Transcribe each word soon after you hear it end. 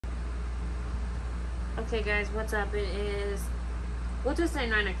Okay guys, what's up? It is, we'll just say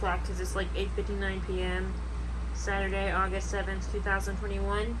 9 o'clock because it's like 8:59 p.m. Saturday, August 7th,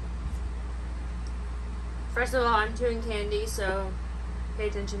 2021. First of all, I'm chewing candy, so pay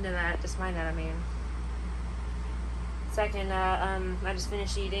attention to that. Just mind that, I mean. Second, I just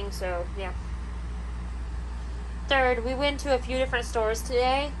finished eating, so yeah. Third, we went to a few different stores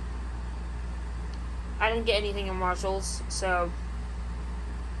today. I didn't get anything in Marshall's, so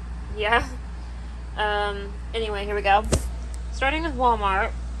yeah. Anyway, here we go. Starting with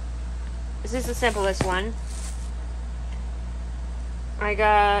Walmart. This is the simplest one. I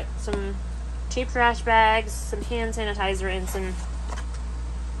got some cheap trash bags, some hand sanitizer, and some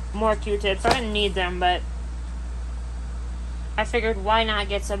more Q-tips. I didn't need them, but I figured why not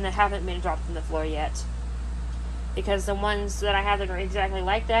get some that haven't been dropped on the floor yet. Because the ones that I have that are exactly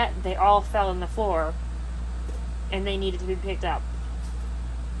like that, they all fell on the floor. And they needed to be picked up.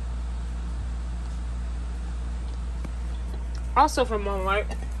 Also from Walmart,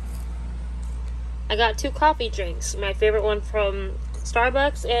 I got 2 coffee drinks. My favorite one from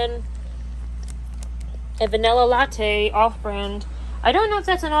Starbucks and a vanilla latte off-brand. I don't know if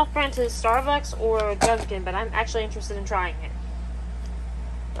that's an off-brand to Starbucks or Dunkin', but I'm actually interested in trying it.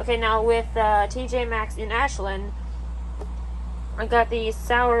 Okay, now with TJ Maxx in Ashland, I got these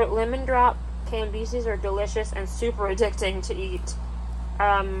sour lemon drop candies. These are delicious and super addicting to eat.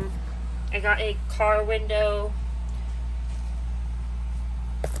 I got a car window.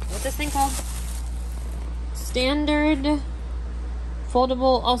 What's this thing called? Standard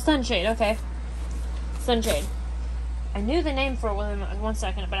foldable. Oh, sunshade. Okay, sunshade. I knew the name for one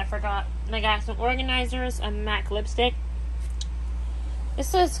second, but I forgot. And I got some organizers, a MAC lipstick.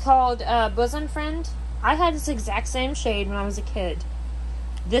 This is called Bosom Friend. I had this exact same shade when I was a kid.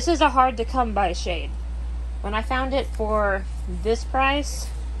 This is a hard to come by shade. When I found it for this price,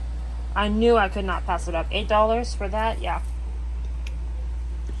 I knew I could not pass it up. $8 for that? Yeah.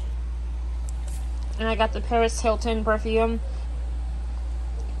 And I got the Paris Hilton perfume.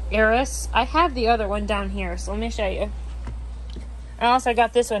 Eris. I have the other one down here, so let me show you. I also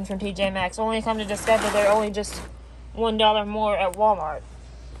got this one from TJ Maxx. Only come to discover they're only just $1 more at Walmart.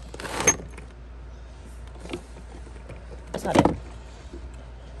 That's not it.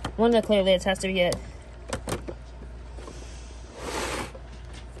 One that clearly it has to be it.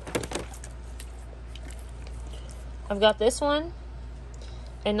 I've got this one.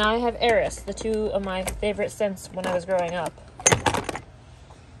 And now I have Eris, the 2 of my favorite scents when I was growing up.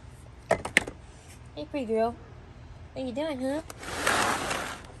 Hey, pretty girl. What are you doing, huh?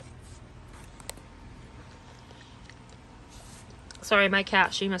 Sorry, my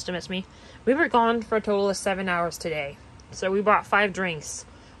cat. She must have missed me. We were gone for a total of 7 hours today. So we bought 5 drinks.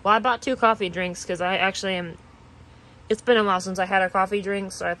 Well, I bought 2 coffee drinks because I actually am... It's been a while since I had a coffee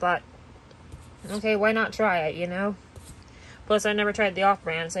drink, so I thought, okay, why not try it, you know? Plus, I never tried the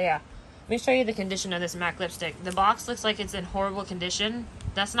off-brand, so yeah. Let me show you the condition of this MAC lipstick. The box looks like it's in horrible condition.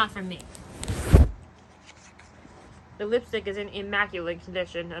 That's not from me. The lipstick is in immaculate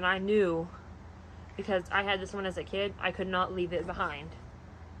condition, and I knew, because I had this one as a kid, I could not leave it behind.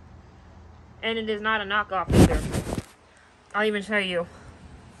 And it is not a knockoff either. I'll even show you.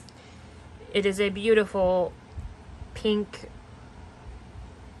 It is a beautiful pink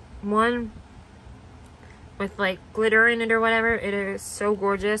one with like glitter in it or whatever. It is so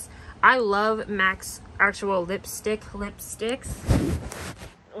gorgeous. I love MAC's actual lipsticks.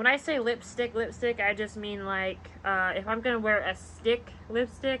 When I say lipstick, I just mean like if I'm gonna wear a stick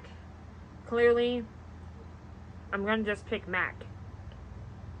lipstick, clearly I'm gonna just pick MAC.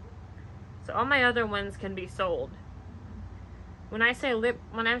 So all my other ones can be sold. When I say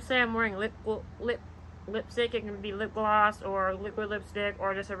I'm wearing lipstick, it can be lip gloss or liquid lipstick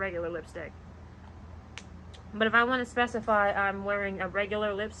or just a regular lipstick. But if I want to specify I'm wearing a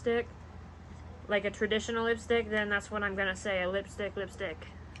regular lipstick, like a traditional lipstick, then that's what I'm gonna say, a lipstick.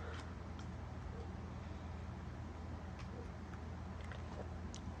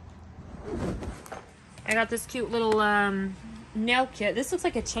 I got this cute little nail kit. This looks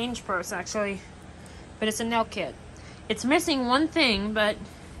like a change purse actually, but it's a nail kit. It's missing one thing, but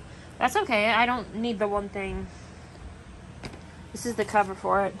that's okay. I don't need the one thing. This is the cover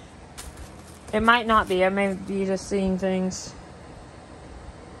for it. It might not be. I may be just seeing things.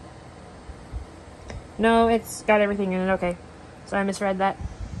 No, it's got everything in it. Okay. So I misread that.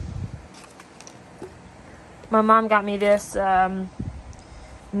 My mom got me this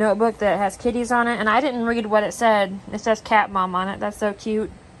notebook that has kitties on it, and I didn't read what it said. It says Cat Mom on it. That's so cute.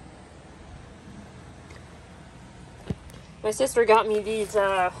 My sister got me these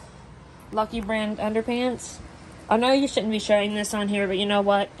Lucky brand underpants. I know you shouldn't be showing this on here, but you know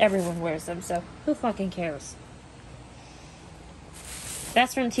what? Everyone wears them, so who fucking cares?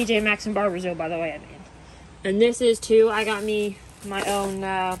 That's from TJ Maxx and Barboursville, by the way, I mean. And this is too, I got me my own,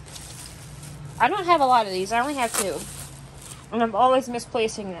 I don't have a lot of these, I only have 2. And I'm always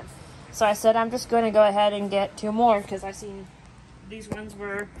misplacing them. So I said I'm just going to go ahead and get 2 more, because I seen these ones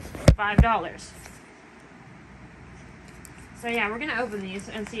were $5. So yeah, we're going to open these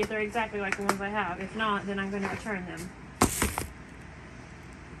and see if they're exactly like the ones I have. If not, then I'm going to return them.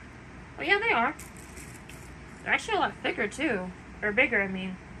 Oh yeah, they are. They're actually a lot thicker too. Or bigger, I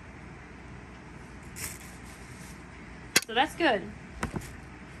mean. So that's good.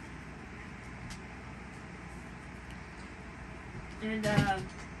 And,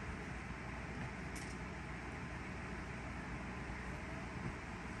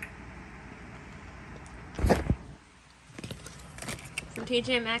 from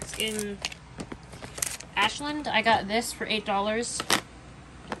TJ Maxx in Ashland, I got this for $8.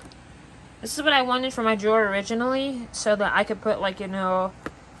 This is what I wanted for my drawer originally, so that I could put, like, you know,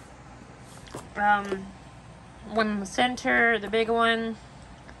 one in the center, the big one,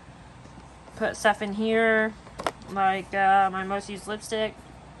 put stuff in here, like, my most used lipstick,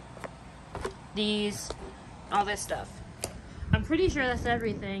 these, all this stuff. I'm pretty sure that's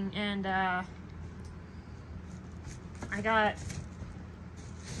everything, and, I got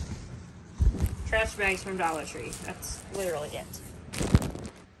trash bags from Dollar Tree. That's literally it.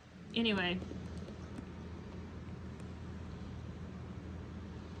 Anyway.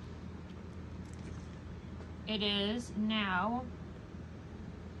 It is now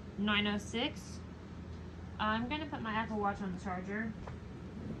 9:06. I'm gonna put my Apple Watch on the charger.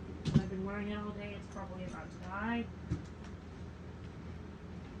 I've been wearing it all day. It's probably about to die.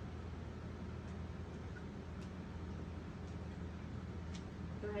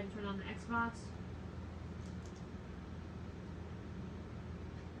 Go ahead and turn on the Xbox.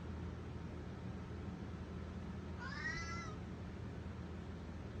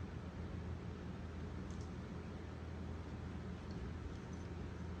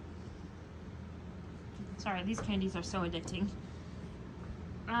 Sorry, these candies are so addicting.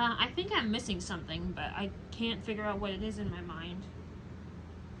 I think I'm missing something, but I can't figure out what it is in my mind.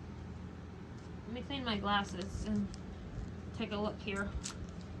 Let me clean my glasses and take a look here.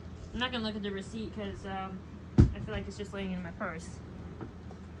 I'm not gonna look at the receipt because I feel like it's just laying in my purse.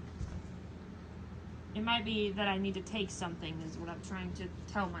 It might be that I need to take something, is what I'm trying to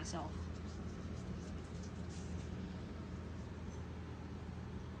tell myself.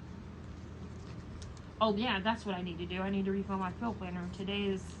 Oh yeah, that's what I need to do. I need to refill my pill planner. Today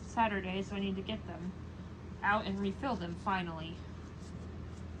is Saturday, so I need to get them out and refill them finally.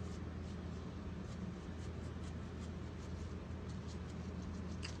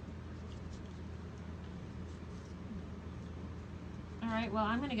 Alright, well,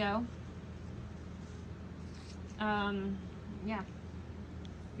 I'm gonna go. Yeah.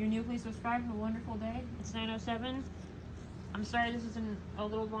 If you're new, please subscribe. Have a wonderful day. It's 9:07. I'm sorry this is a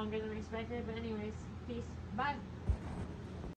little longer than expected, but anyways, peace. Bye.